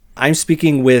I'm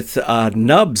speaking with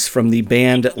Nubz from the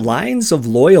band Lines of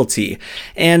Loyalty.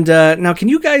 And now, can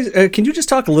you just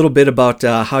talk a little bit about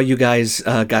how you guys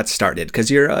got started?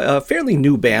 Because you're a fairly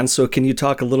new band, so can you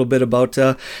talk a little bit about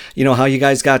how you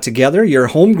guys got together? You're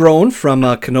homegrown from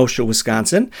Kenosha,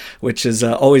 Wisconsin, which is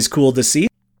always cool to see.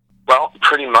 Well,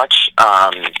 pretty much.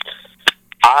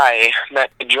 I met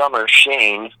the drummer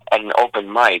Shane at an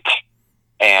open mic.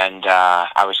 And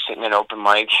I was sitting at open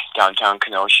mic downtown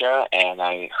Kenosha, and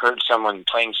I heard someone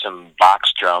playing some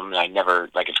box drum, and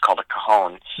it's called a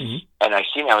cajon. Mm-hmm. And I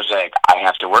was like, I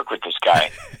have to work with this guy.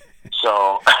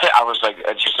 So I was like,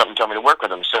 it's just something told me to work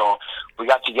with him. So we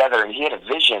got together, and he had a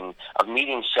vision of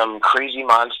meeting some crazy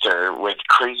monster with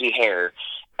crazy hair.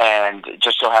 And it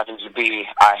just so happens to be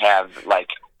I have,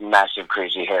 massive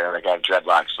crazy hair. I have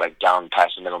dreadlocks, down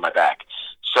past the middle of my back.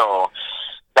 So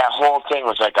that whole thing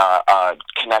was like a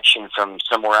connection from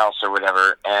somewhere else or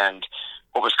whatever. And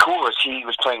what was cool is he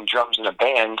was playing drums in a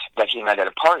band that he met at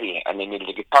a party, and they needed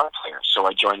a guitar player. So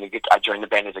I joined the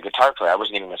band as a guitar player. I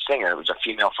wasn't even a singer. It was a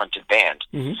female-fronted band.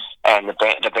 Mm-hmm. And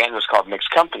the band was called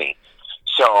Mixed Company.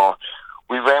 So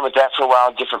we ran with that for a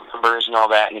while, different members and all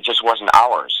that, and it just wasn't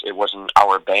ours. It wasn't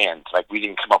our band. We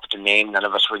didn't come up with the name. None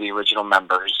of us were the original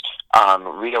members.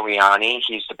 Rito Riani,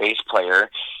 he's the bass player.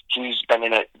 He's been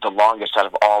in it the longest out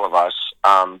of all of us.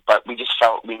 But we just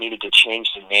felt we needed to change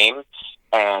the name,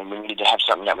 and we needed to have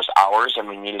something that was ours, and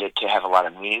we needed it to have a lot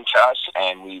of meaning to us.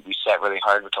 And we sat really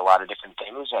hard with a lot of different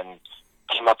things and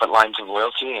came up with Lines of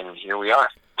Loyalty, and here we are.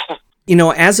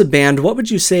 As a band, what would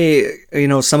you say,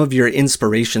 some of your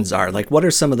inspirations are? What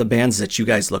are some of the bands that you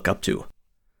guys look up to?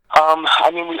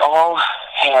 We all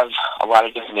have a lot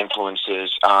of different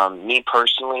influences. Me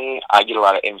personally, I get a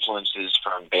lot of influences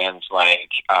from bands like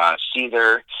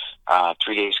Seether,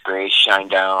 3 Days Grace,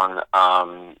 Shinedown,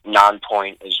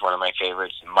 Nonpoint is one of my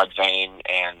favorites, Mudvayne,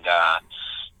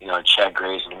 and Chad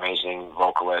Gray's an amazing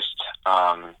vocalist.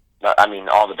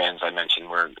 All the bands I mentioned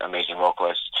were amazing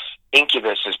vocalists.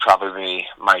 Incubus is probably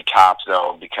my top,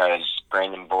 though, because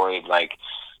Brandon Boyd,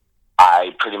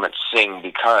 I pretty much sing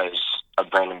because of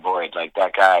Brandon Boyd.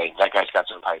 That guy's got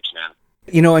some pipes, man.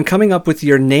 And coming up with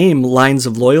your name, Lines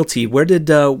of Loyalty, what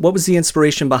was the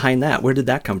inspiration behind that? Where did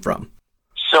that come from?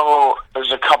 So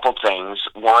there's a couple things.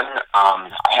 One, I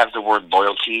have the word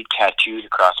loyalty tattooed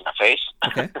across my face.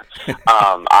 Okay.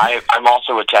 I'm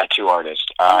also a tattoo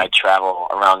artist. I travel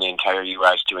around the entire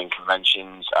U.S. doing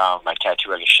conventions. I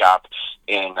tattoo at a shop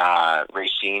in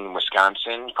Racine,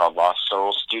 Wisconsin called Lost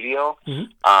Soul Studio.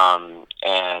 Mm-hmm.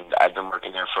 And I've been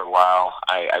working there for a while.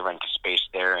 I rent a space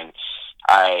there, and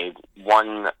I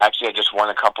just won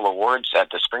a couple awards at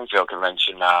the Springfield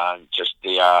convention just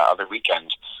the other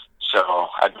weekend. So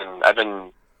I've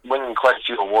been winning quite a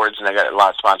few awards, and I got a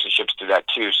lot of sponsorships through that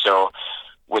too. So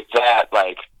with that,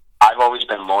 I've always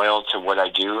been loyal to what I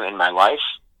do in my life,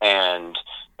 and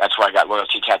that's why I got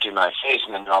loyalty tattooed on my face.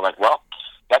 And then they're all like, well,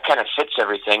 that kind of fits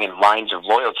everything in Lines of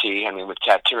Loyalty. With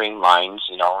tattooing lines,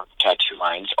 tattoo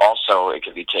lines. Also, it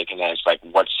could be taken as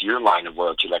what's your line of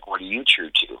loyalty? What are you true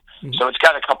to? Mm-hmm. So it's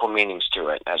got a couple meanings to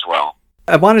it as well.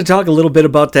 I want to talk a little bit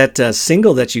about that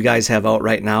single that you guys have out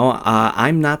right now.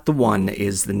 I'm Not the One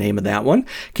is the name of that one.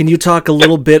 Can you talk a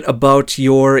little bit about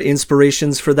your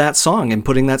inspirations for that song and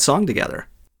putting that song together?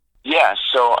 Yeah,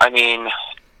 so,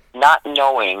 not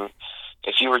knowing,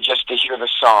 if you were just to hear the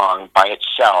song by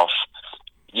itself,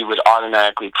 you would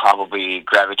automatically probably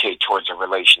gravitate towards a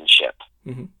relationship.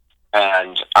 Mm-hmm.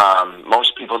 And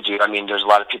most people do. There's a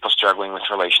lot of people struggling with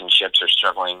relationships or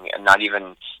struggling, and not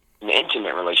even an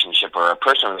intimate relationship or a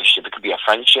personal relationship. It could be a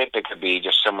friendship. It could be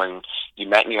just someone you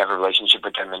met and you have a relationship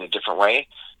with them in a different way.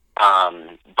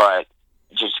 But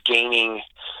just gaining,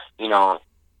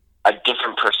 a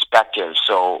different perspective.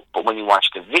 But when you watch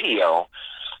the video,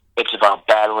 it's about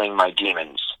battling my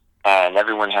demons. And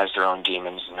everyone has their own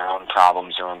demons and their own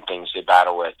problems, their own things they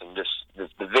battle with. And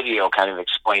the video kind of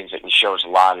explains it and shows a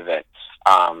lot of it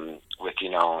with,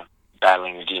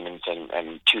 battling your demons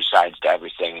and two sides to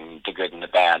everything, and the good and the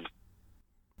bad.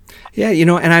 Yeah,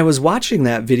 and I was watching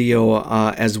that video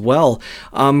as well.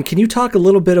 Can you talk a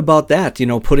little bit about that,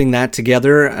 putting that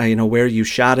together, where you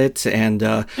shot it, and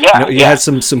you had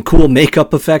some cool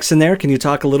makeup effects in there. Can you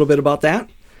talk a little bit about that?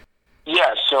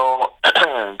 Yeah, so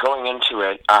going into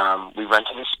it, we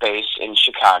rented a space in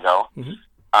Chicago.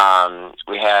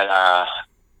 Mm-hmm. We had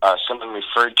someone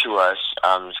referred to us,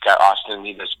 Scott Austin.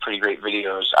 He does pretty great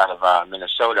videos out of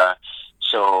Minnesota.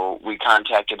 So we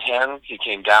contacted him. He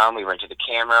came down. We rented a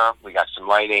camera. We got some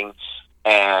lighting.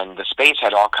 And the space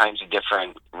had all kinds of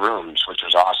different rooms, which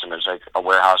was awesome. It was like a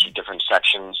warehouse with different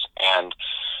sections. And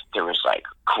There was like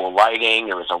cool lighting.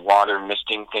 There was a water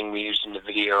misting thing we used in the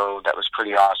video that was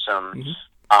pretty awesome.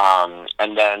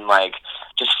 And then like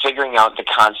just figuring out the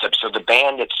concept. So the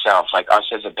band itself, like us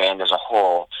as a band as a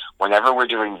whole, whenever we're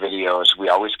doing videos, we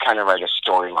always kind of write a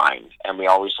storyline, and we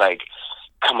always like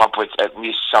come up with at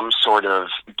least some sort of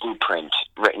blueprint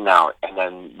written out, and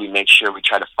then we make sure we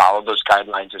try to follow those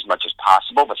guidelines as much as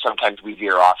possible. But sometimes we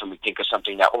veer off and we think of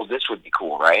something that, oh, this would be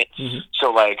cool, right?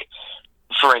 So like,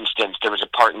 for instance, there was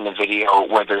a part in the video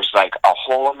where there's like a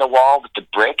hole in the wall with the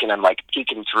brick, and I'm like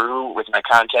peeking through with my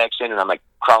contacts in, and I'm like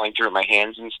crawling through with my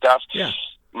hands and stuff.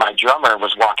 My drummer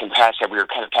was walking past that. We were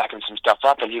kind of packing some stuff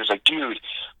up, and he was like, dude,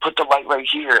 put the light right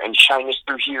here and shine this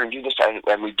through here and do this.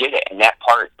 And we did it. And that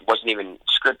part wasn't even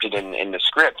scripted in the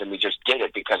script, and we just did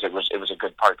it because it was a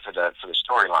good part for the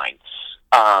storyline.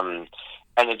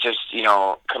 And it just, you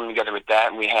know, coming together with that.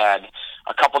 And we had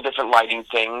a couple different lighting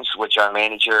things, which our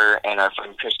manager and our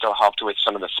friend Crystal helped with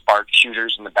some of the spark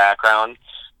shooters in the background.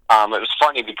 It was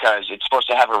funny because it's supposed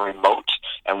to have a remote,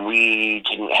 and we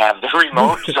didn't have the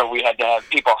remote, so we had to have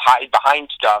people hide behind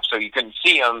stuff so you couldn't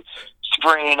see them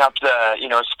spraying up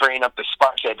the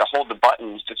sparks. They had to hold the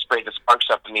buttons to spray the sparks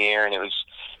up in the air, and it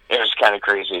was kind of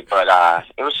crazy, but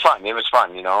it was fun. It was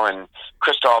fun, you know. And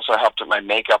Krista also helped with my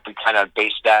makeup. We kind of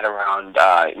based that around.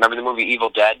 Remember the movie Evil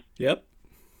Dead? Yep.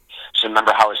 So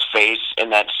remember how his face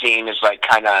in that scene is like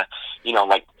kind of, you know,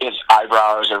 like his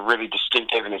eyebrows are really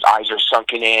distinctive and his eyes are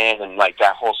sunken in, and like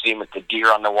that whole scene with the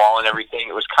deer on the wall and everything.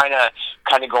 It was kind of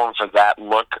going for that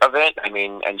look of it. I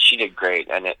mean, and she did great.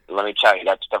 And let me tell you,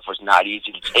 that stuff was not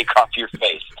easy to take off your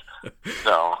face.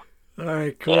 So. All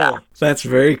right, cool. Yeah. That's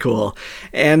very cool.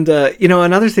 And, you know,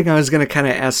 another thing I was going to kind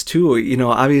of ask too, you know,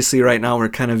 obviously right now we're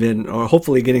kind of in, or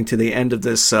hopefully getting to the end of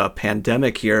this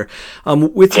pandemic here.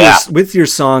 With your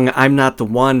song, I'm Not the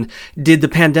One, did the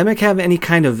pandemic have any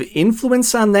kind of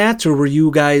influence on that? Or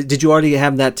did you already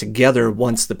have that together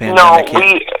once the pandemic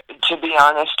hit? To be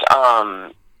honest,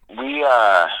 we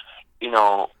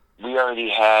already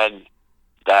had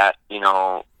that, you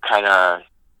know, kind of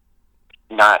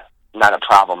not a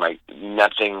problem. Like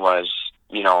nothing was,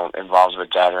 you know, involved with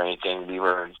that or anything. We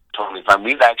were totally fine.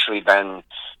 We've actually been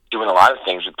doing a lot of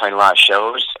things. We're playing a lot of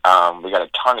shows. We got a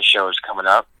ton of shows coming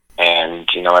up, and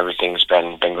you know, everything's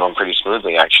been going pretty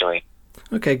smoothly actually.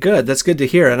 Okay, good. That's good to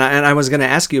hear. And I was going to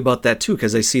ask you about that too,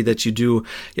 because I see that you do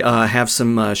have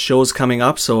some shows coming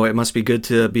up. So it must be good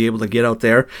to be able to get out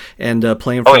there and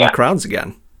play in front of crowds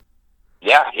again.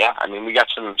 Yeah. I mean, we got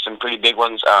some pretty big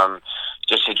ones.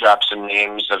 Just to drop some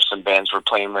names of some bands we're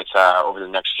playing with over the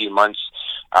next few months.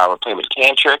 We're playing with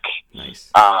Tantric.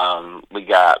 Nice. We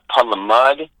got Puddle of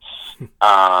Mud.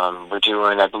 We're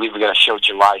doing, I believe we got a show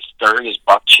July 3rd is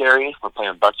Buck Cherry. We're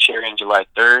playing Buck Cherry on July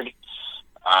 3rd.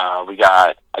 We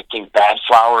got, I think, Bad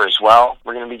Flower as well.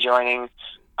 We're going to be joining.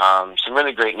 Some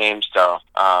really great names, though.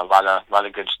 A lot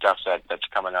of good stuff that's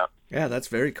coming up. Yeah, that's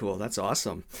very cool. That's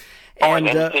awesome. And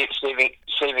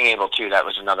Saving Abel too. That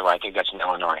was another one. I think that's in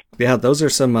Illinois. Yeah, those are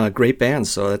some great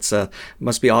bands. So that's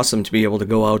must be awesome to be able to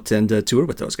go out and tour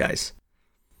with those guys.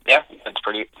 Yeah, it's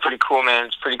pretty cool, man.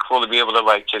 It's pretty cool to be able to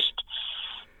like just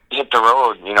hit the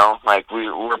road. You know, like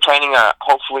we're planning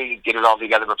hopefully get it all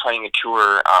together. We're planning a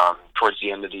tour towards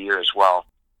the end of the year as well.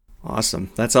 Awesome.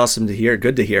 That's awesome to hear.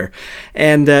 Good to hear.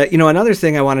 And, you know, another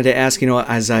thing I wanted to ask, you know,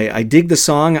 as I dig the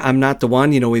song, I'm Not the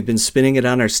One, you know, we've been spinning it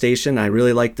on our station. I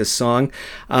really like this song.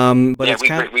 But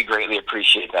yeah, we greatly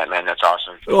appreciate that, man. That's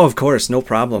awesome. Oh, of course. No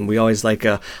problem. We always like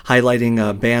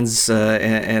highlighting bands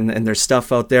and their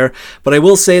stuff out there. But I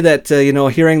will say that, you know,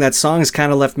 hearing that song has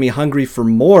kind of left me hungry for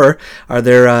more. Are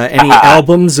there any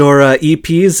albums or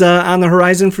EPs on the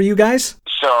horizon for you guys?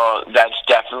 So that's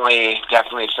definitely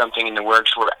something in the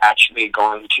works. We're actually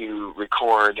going to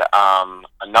record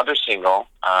another single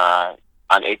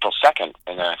on April 2nd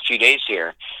in a few days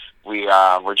here.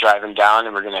 We're driving down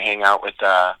and we're going to hang out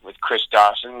with Chris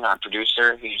Dawson, our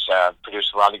producer. He's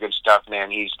produced a lot of good stuff, man.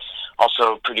 He's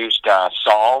also produced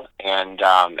Saul and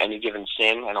Any Given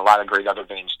Sin and a lot of great other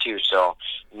bands too. So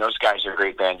those guys are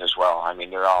great bands as well. I mean,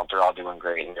 they're all doing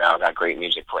great and they all got great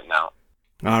music putting out.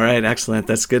 All right, excellent.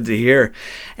 That's good to hear.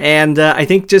 And I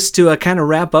think just to kind of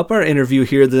wrap up our interview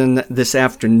here then this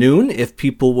afternoon, if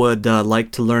people would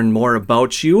like to learn more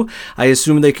about you, I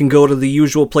assume they can go to the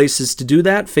usual places to do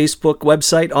that, Facebook,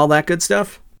 website, all that good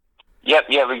stuff? Yep,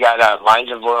 yeah, we got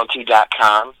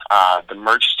linesofloyalty.com. The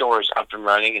merch store is up and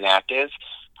running and active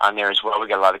on there as well. We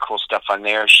got a lot of cool stuff on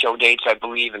there. Show dates, I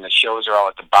believe, and the shows are all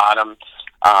at the bottom.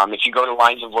 If you go to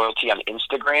Lines of Loyalty on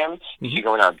Instagram, if you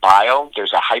go in our bio,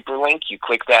 there's a hyperlink. You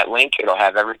click that link, it'll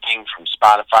have everything from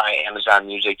Spotify, Amazon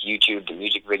Music, YouTube, the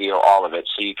music video, all of it.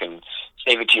 So you can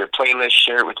save it to your playlist,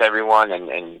 share it with everyone,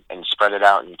 and spread it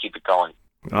out and keep it going.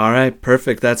 All right,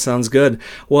 perfect. That sounds good.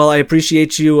 Well, I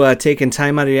appreciate you taking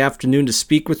time out of your afternoon to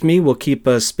speak with me. We'll keep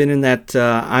spinning that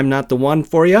I'm Not the One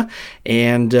for you.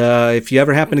 And if you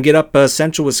ever happen to get up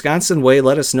Central Wisconsin way,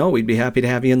 let us know. We'd be happy to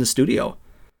have you in the studio.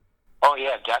 Oh,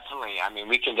 yeah, definitely. I mean,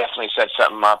 we can definitely set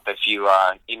something up if you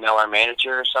email our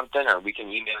manager or something, or we can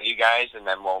email you guys, and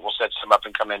then we'll set some up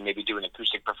and come in, maybe do an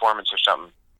acoustic performance or something.